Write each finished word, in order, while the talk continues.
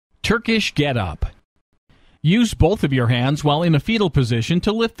Turkish Getup. Use both of your hands while in a fetal position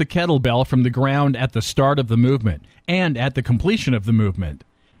to lift the kettlebell from the ground at the start of the movement and at the completion of the movement.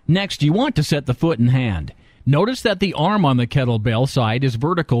 Next, you want to set the foot and hand. Notice that the arm on the kettlebell side is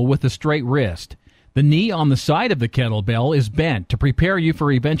vertical with a straight wrist. The knee on the side of the kettlebell is bent to prepare you for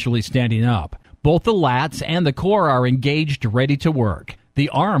eventually standing up. Both the lats and the core are engaged, ready to work. The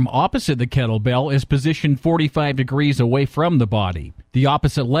arm opposite the kettlebell is positioned 45 degrees away from the body. The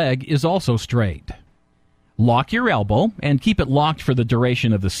opposite leg is also straight. Lock your elbow and keep it locked for the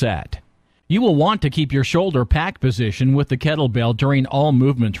duration of the set. You will want to keep your shoulder pack position with the kettlebell during all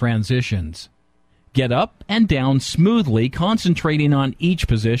movement transitions. Get up and down smoothly, concentrating on each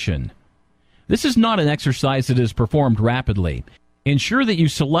position. This is not an exercise that is performed rapidly. Ensure that you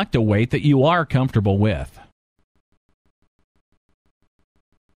select a weight that you are comfortable with.